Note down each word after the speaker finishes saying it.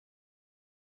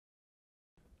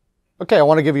Okay, I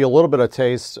want to give you a little bit of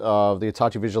taste of the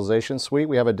Hitachi Visualization Suite.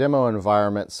 We have a demo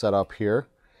environment set up here,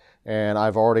 and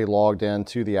I've already logged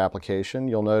into the application.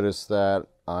 You'll notice that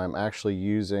I'm actually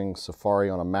using Safari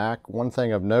on a Mac. One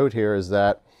thing of note here is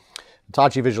that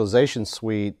Hitachi Visualization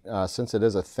Suite, since it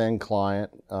is a thin client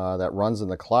that runs in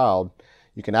the cloud,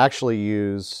 you can actually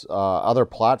use other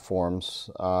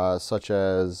platforms such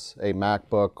as a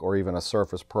MacBook or even a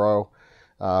Surface Pro.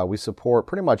 We support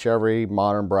pretty much every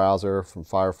modern browser from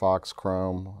Firefox,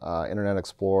 Chrome, Internet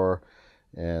Explorer,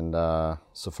 and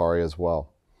Safari as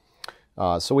well.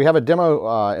 So we have a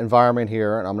demo environment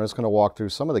here, and I'm just going to walk through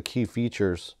some of the key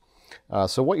features.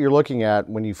 So what you're looking at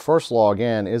when you first log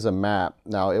in is a map.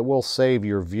 Now it will save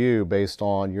your view based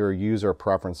on your user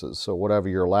preferences. So whatever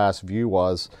your last view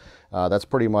was, that's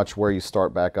pretty much where you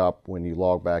start back up when you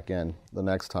log back in the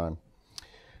next time.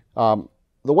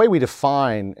 The way we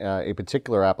define a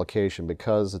particular application,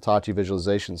 because Hitachi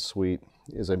Visualization Suite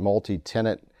is a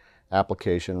multi-tenant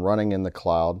application running in the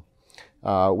cloud,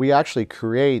 we actually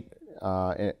create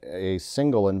a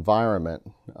single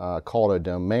environment called a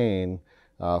domain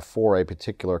for a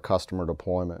particular customer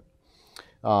deployment.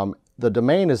 The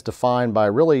domain is defined by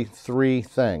really three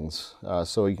things.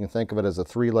 So you can think of it as a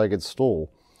three-legged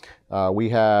stool. We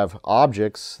have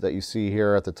objects that you see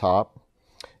here at the top.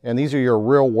 And these are your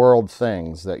real-world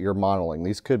things that you're modeling.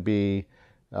 These could be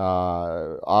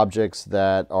objects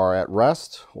that are at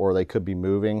rest, or they could be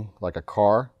moving, like a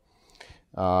car.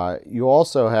 You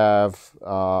also have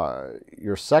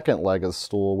your second leg of the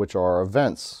stool, which are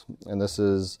events. And this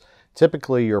is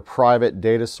typically your private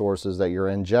data sources that you're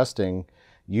ingesting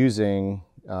using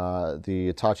the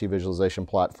Hitachi Visualization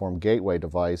Platform Gateway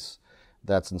device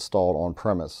that's installed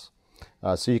on-premise.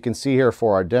 So you can see here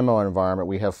for our demo environment,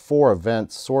 we have 4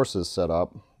 event sources set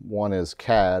up. One is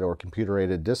CAD, or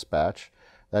computer-aided dispatch.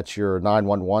 That's your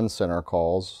 911 center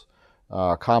calls,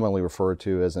 commonly referred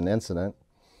to as an incident.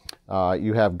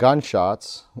 You have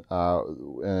gunshots.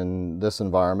 In this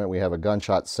environment, we have a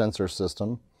gunshot sensor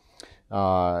system,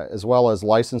 as well as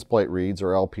license plate reads, or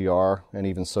LPR, and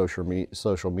even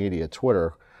social media,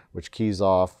 Twitter, which keys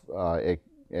off an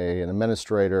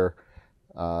administrator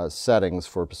settings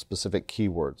for specific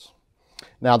keywords.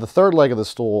 Now the third leg of the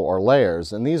stool are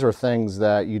layers, and these are things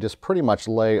that you just pretty much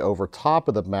lay over top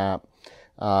of the map.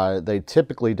 They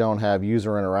typically don't have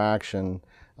user interaction,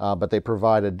 but they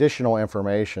provide additional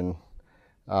information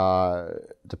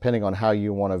depending on how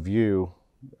you want to view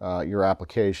your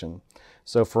application.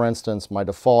 So for instance, my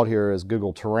default here is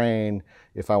Google Terrain.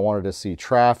 If I wanted to see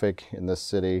traffic in this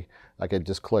city, I could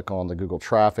just click on the Google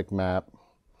Traffic map.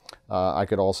 I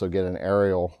could also get an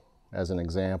aerial as an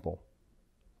example.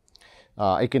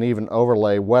 I can even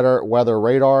overlay weather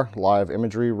radar, live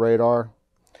imagery radar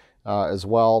as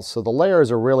well. So the layers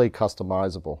are really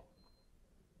customizable.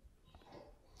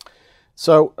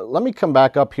 So let me come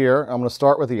back up here. I'm going to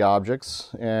start with the objects,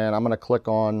 and I'm going to click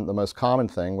on the most common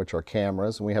thing, which are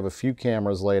cameras. And we have a few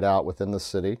cameras laid out within the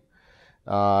city.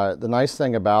 The nice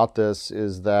thing about this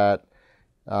is that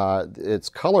it's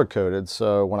color-coded,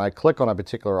 so when I click on a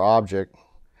particular object,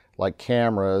 like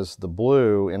cameras, the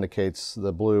blue indicates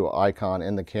the blue icon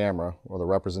in the camera, or the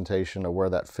representation of where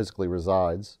that physically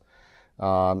resides.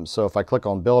 So if I click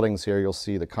on buildings here, you'll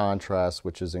see the contrast,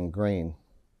 which is in green.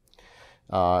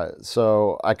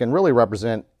 So I can really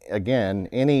represent, again,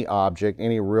 any object,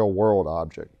 any real-world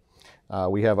object.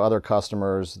 We have other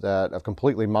customers that have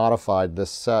completely modified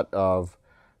this set of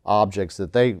objects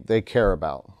that they care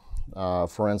about.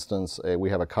 For instance, we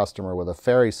have a customer with a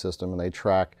ferry system, and they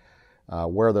track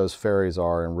where those ferries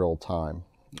are in real time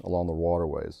along the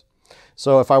waterways.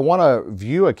 So if I want to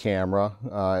view a camera,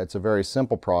 it's a very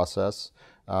simple process.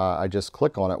 I just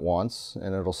click on it once,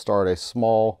 and it'll start a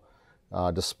small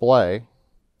display.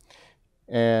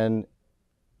 And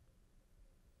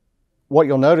what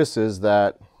you'll notice is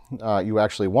that, you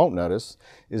actually won't notice,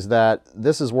 is that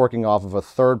this is working off of a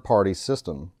third-party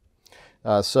system.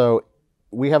 So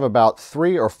we have about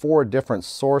 3 or 4 different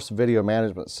source video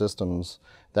management systems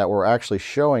that we're actually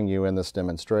showing you in this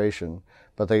demonstration,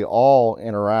 but they all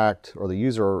interact, or the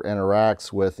user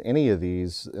interacts with any of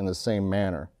these in the same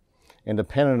manner,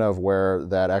 independent of where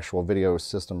that actual video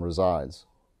system resides.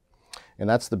 And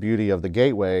that's the beauty of the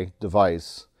gateway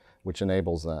device, which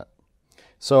enables that.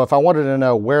 So if I wanted to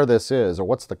know where this is, or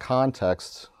what's the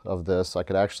context of this, I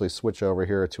could actually switch over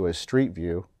here to a street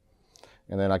view,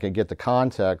 and then I could get the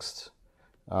context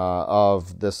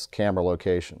of this camera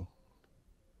location.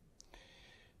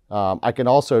 I can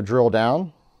also drill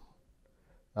down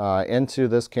into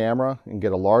this camera and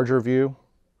get a larger view.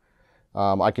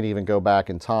 I can even go back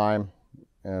in time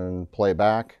and play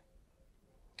back.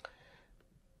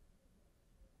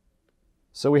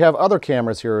 So we have other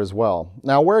cameras here as well.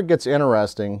 Now where it gets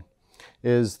interesting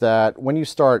is that when you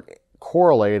start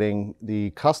correlating the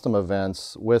custom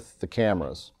events with the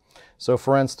cameras. So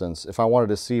for instance, if I wanted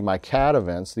to see my CAT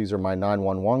events, these are my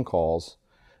 911 calls,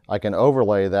 I can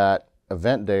overlay that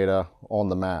event data on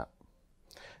the map.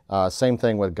 Same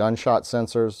thing with gunshot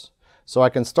sensors. So I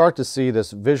can start to see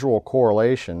this visual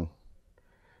correlation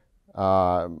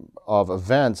of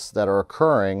events that are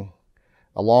occurring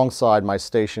alongside my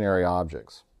stationary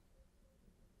objects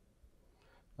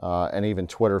and even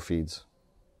Twitter feeds.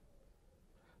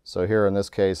 So here in this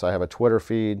case I have a Twitter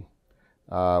feed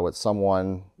with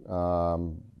someone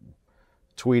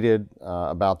tweeted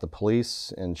about the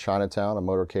police in Chinatown, a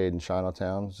motorcade in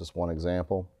Chinatown. It's just one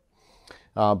example.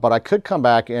 But I could come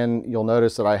back in, you'll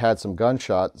notice that I had some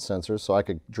gunshot sensors, so I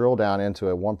could drill down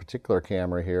into one particular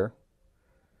camera here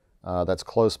that's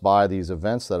close by these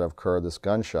events that have occurred, this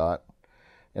gunshot.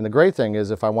 And the great thing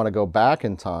is if I want to go back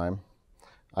in time,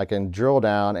 I can drill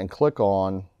down and click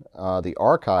on the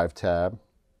Archive tab.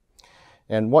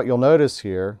 And what you'll notice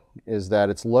here is that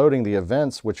it's loading the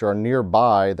events which are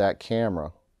nearby that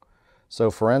camera. So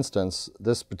for instance,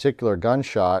 this particular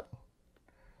gunshot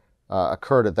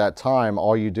occurred at that time.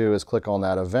 All you do is click on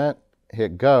that event,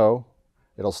 hit go,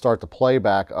 it'll start the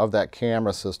playback of that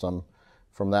camera system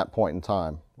from that point in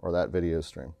time, or that video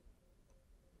stream.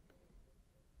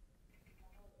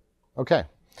 Okay,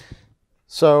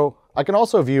 so I can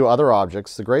also view other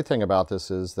objects. The great thing about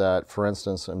this is that, for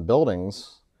instance, in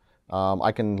buildings,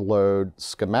 I can load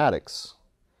schematics.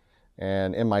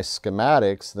 And in my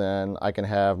schematics, then I can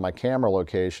have my camera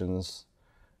locations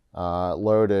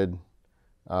loaded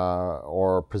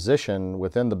or positioned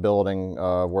within the building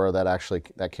where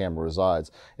that camera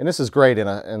resides. And this is great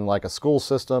in like a school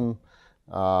system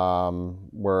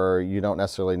where you don't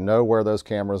necessarily know where those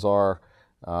cameras are,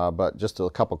 but just a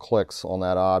couple clicks on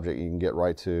that object, you can get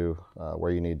right to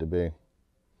where you need to be.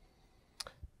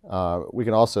 We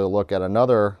can also look at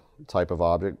another type of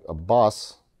object, a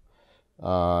bus,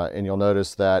 and you'll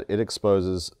notice that it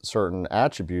exposes certain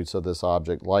attributes of this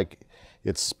object, like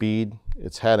its speed,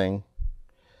 its heading,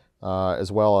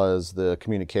 as well as the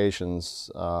communications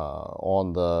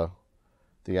on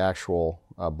the actual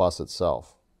bus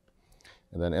itself.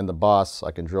 And then in the bus, I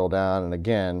can drill down, and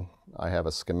again, I have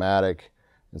a schematic,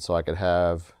 and so I could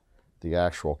have the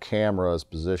actual camera's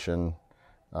position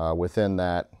within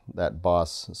that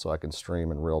bus, so I can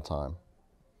stream in real time.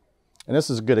 And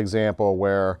this is a good example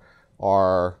where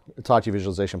our Hitachi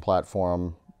visualization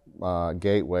platform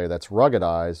gateway that's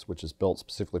ruggedized, which is built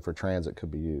specifically for transit,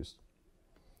 could be used.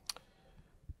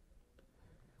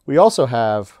 We also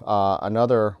have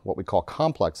another, what we call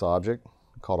complex object,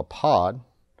 called a pod.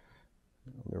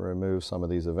 Let me remove some of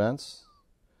these events.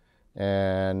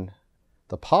 And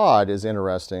the pod is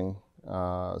interesting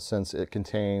since it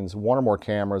contains one or more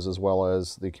cameras as well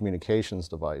as the communications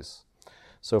device.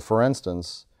 So for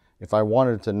instance, if I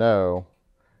wanted to know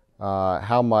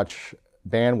how much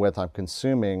bandwidth I'm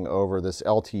consuming over this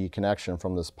LTE connection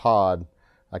from this pod,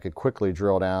 I could quickly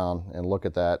drill down and look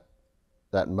at that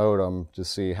modem to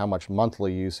see how much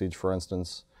monthly usage, for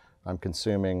instance, I'm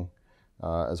consuming,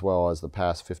 as well as the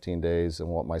past 15 days and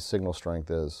what my signal strength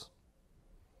is.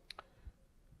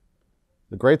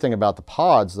 The great thing about the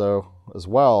pods, though, as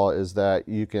well, is that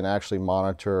you can actually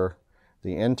monitor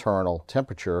the internal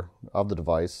temperature of the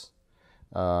device,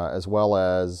 as well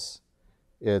as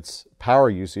its power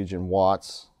usage in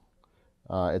watts,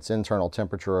 its internal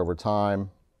temperature over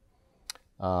time,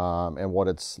 and what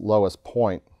its lowest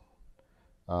point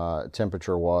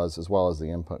temperature was, as well as the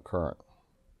input current,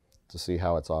 to see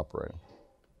how it's operating.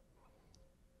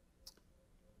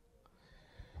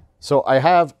 So I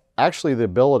have actually the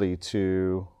ability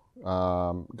to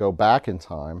go back in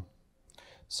time.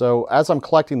 So as I'm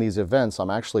collecting these events, I'm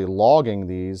actually logging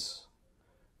these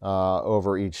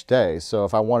over each day. So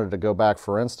if I wanted to go back,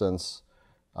 for instance,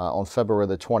 on February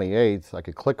the 28th, I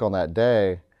could click on that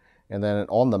day, and then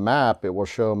on the map, it will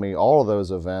show me all of those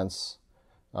events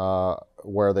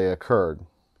where they occurred.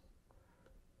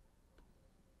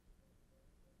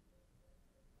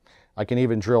 I can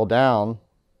even drill down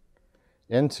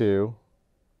into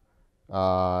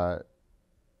that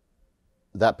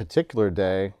particular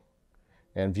day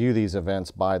and view these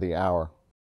events by the hour.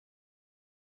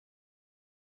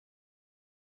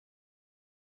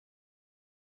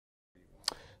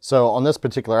 So on this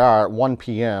particular hour, at 1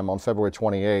 p.m. on February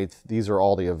 28th, these are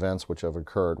all the events which have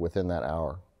occurred within that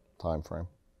hour time frame.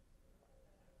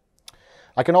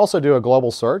 I can also do a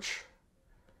global search.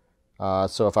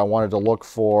 So if I wanted to look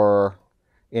for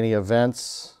any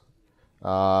events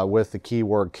with the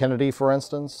keyword Kennedy, for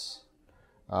instance,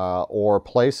 or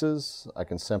places. I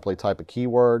can simply type a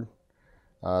keyword.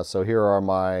 So here are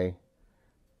my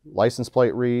license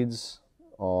plate reads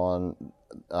on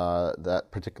that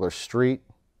particular street,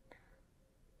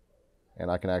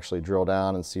 and I can actually drill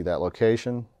down and see that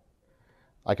location.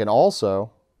 I can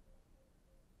also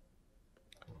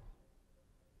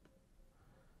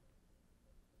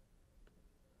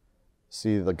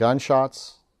see the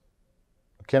gunshots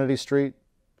of Kennedy Street,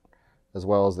 as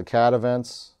well as the CAD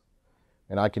events,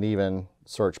 and I can even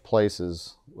search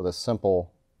places with a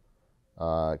simple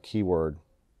keyword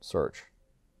search.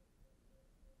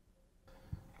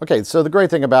 Okay, so the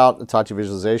great thing about Hitachi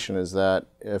Visualization is that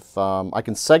if I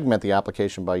can segment the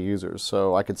application by users,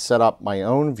 so I could set up my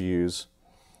own views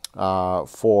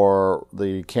for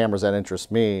the cameras that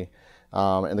interest me,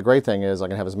 and the great thing is I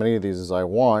can have as many of these as I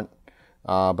want,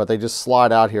 but they just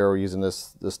slide out here using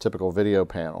this typical video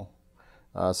panel.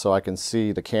 So I can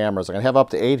see the cameras. I can have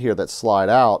up to 8 here that slide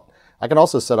out. I can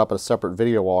also set up a separate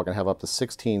video wall. I can have up to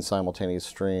 16 simultaneous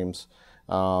streams.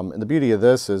 And the beauty of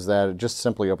this is that it just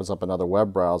simply opens up another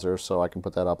web browser, so I can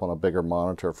put that up on a bigger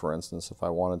monitor, for instance, if I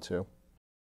wanted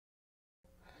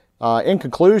to. In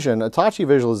conclusion, Hitachi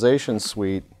Visualization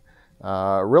Suite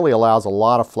really allows a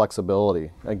lot of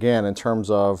flexibility, again, in terms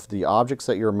of the objects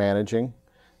that you're managing,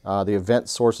 the event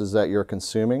sources that you're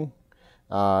consuming,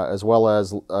 as well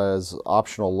as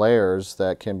optional layers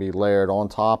that can be layered on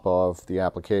top of the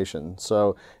application.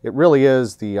 So it really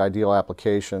is the ideal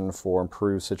application for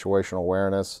improved situational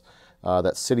awareness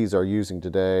that cities are using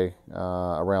today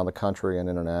around the country and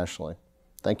internationally.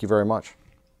 Thank you very much.